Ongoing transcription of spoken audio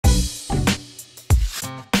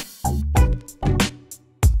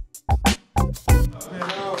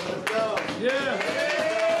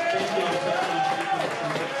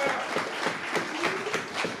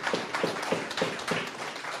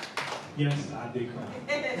I did cry.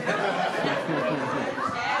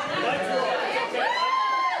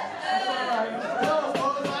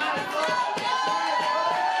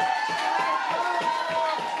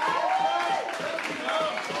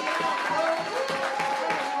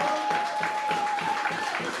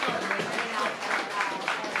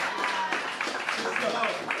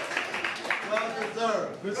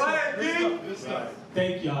 Good stuff.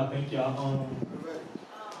 Thank y'all, thank y'all.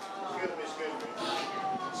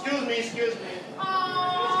 Excuse me. Excuse me.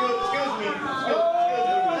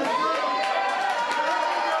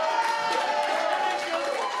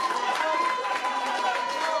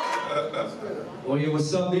 Oye,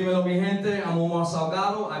 what's up, dímelo mi gente? I'm Omar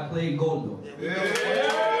Salgado. I play Gordo. Yeah.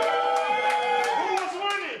 Who was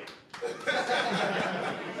winning?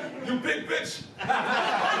 You big bitch.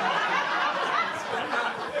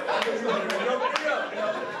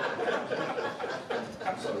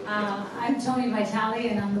 I'm Tony Vitale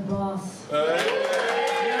and I'm the boss. I'm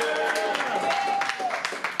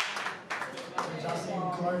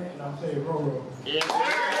Jocelyn Clark and I play Vero.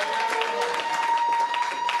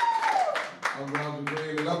 I'm Roger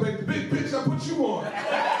Green and I played the big bitch I put you on. I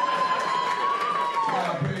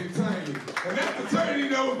played Tiny. And that's the Tiny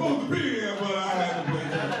that was supposed to be there, but I had to play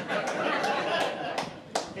Tiny.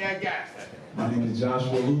 Yeah, I got it. My name is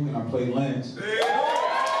Joshua Luke and I play Lance.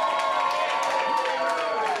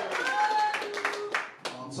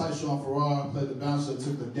 I'm Tyshawn Farrar, I play the bouncer that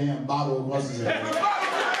took the damn bottle of what's his name.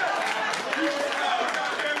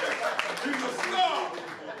 He's a star.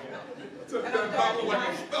 Took that bottle like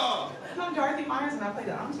a star. I'm Dorothy Myers and I play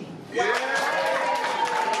the auntie. Yeah.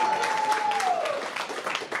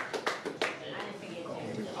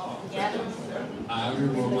 Hi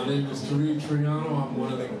everyone, my name is Tariq Triano. I'm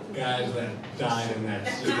one of the guys that died in that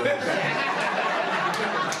situation.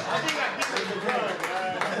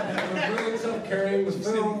 The brilliance of carrying the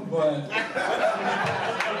film, but And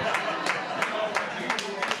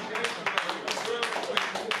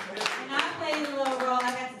I played a little role. I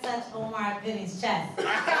got to touch Omar Vinny's chest.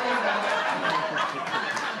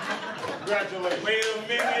 Congratulations. Wait a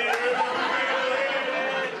minute.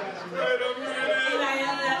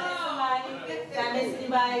 Did I miss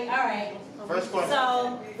anybody? All right. First question.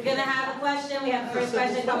 So we're gonna have a question. We have the first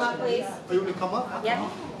question. Come up, please. Are you going to come up? Yep.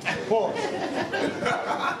 Pause.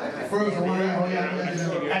 First one, you did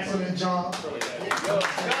an excellent job.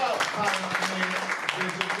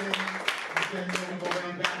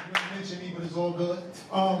 But it's all good.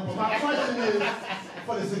 But my question is,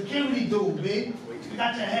 for the security dude, big, you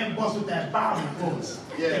got your head bust with that bottle for us.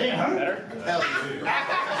 Yeah. It ain't hurt? Hell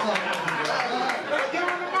yeah. Give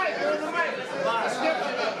him the mic,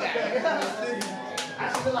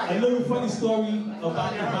 A little funny story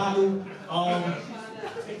about the bottle.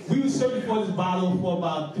 We were searching for this bottle for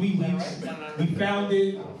about 3 weeks. We found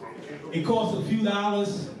it. It cost a few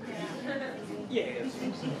dollars.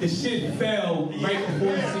 The shit fell right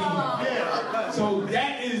before the scene. So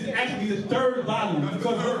that is actually the third bottle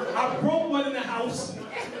because I broke one in the house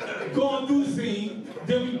going through the scene.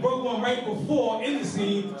 Then we broke one right before in the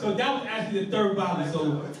scene. So that was actually the third bottle.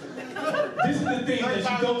 So this is the thing that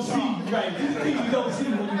you don't see, right? This is the thing you don't see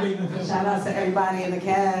when you wait in the film. Shout out to everybody in the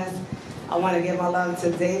cast. I want to give my love to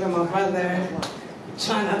David, my brother.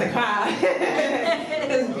 Trying not to cry.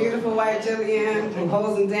 His beautiful wife Jillian, who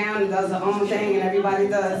holds him down and does her own thing, and everybody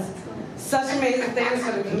does such amazing things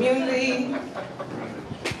for the community.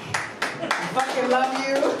 I fucking love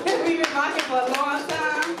you. We've been rocking for a long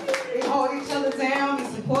time. We hold each other down, we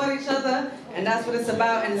support each other, and that's what it's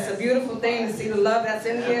about. And it's a beautiful thing to see the love that's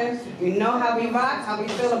in here. You know how we rock, how we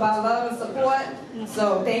feel about love and support.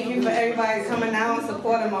 So thank you for everybody coming out and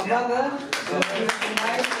supporting my brother. Thank you.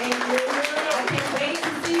 I can't wait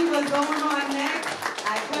to see what's going on next. I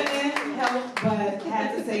couldn't help but had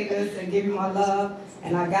to say this and give you my love.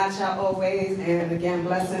 And I got y'all always. And again,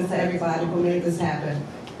 blessings to everybody who made this happen.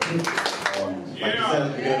 Like you said at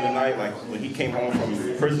the beginning of the night, like when he came home from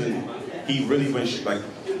prison, he really went like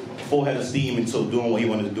full head of steam into doing what he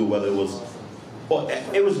wanted to do, whether it was, well,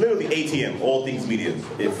 it was literally ATM, all things media.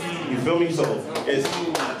 If you feel me, so it's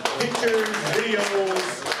pictures, videos.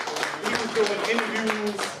 He was doing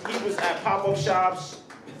interviews. He was at pop-up shops,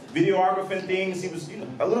 videographing things. He was, you know,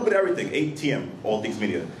 a little bit of everything. ATM, all things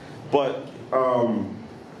media. But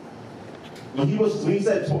when he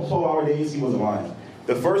said 12-hour days, he wasn't lying.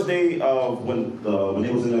 The first day of when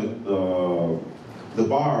they was in the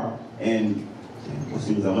bar and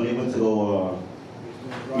when they went to go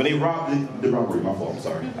when they robbed the robbery, my fault, I'm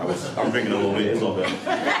sorry. I'm drinking a little bit, it's all good.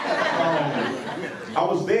 I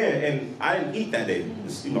was there and I didn't eat that day.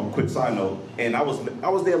 Just, you know, quick side note. And I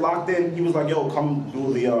was there locked in. He was like, yo, come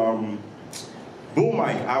do the boom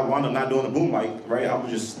mic, I wound up not doing the boom mic, right? I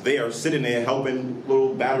was just there, sitting there, helping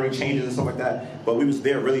little battery changes and stuff like that. But we was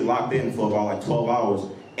there really locked in for about like 12 hours.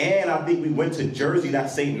 And I think we went to Jersey that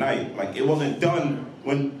same night. Like, it wasn't done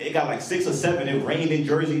when it got like 6 or 7. It rained in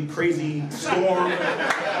Jersey, crazy storm.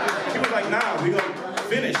 He was like, nah, we're gonna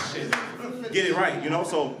finish and get it right, you know?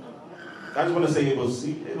 So I just want to say it was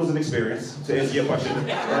an experience, to answer your question,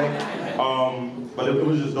 right? But it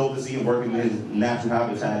was just dope to see him working in his natural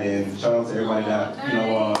habitat, and shout out to everybody that, you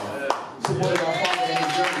know, supported our father in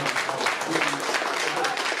his journey.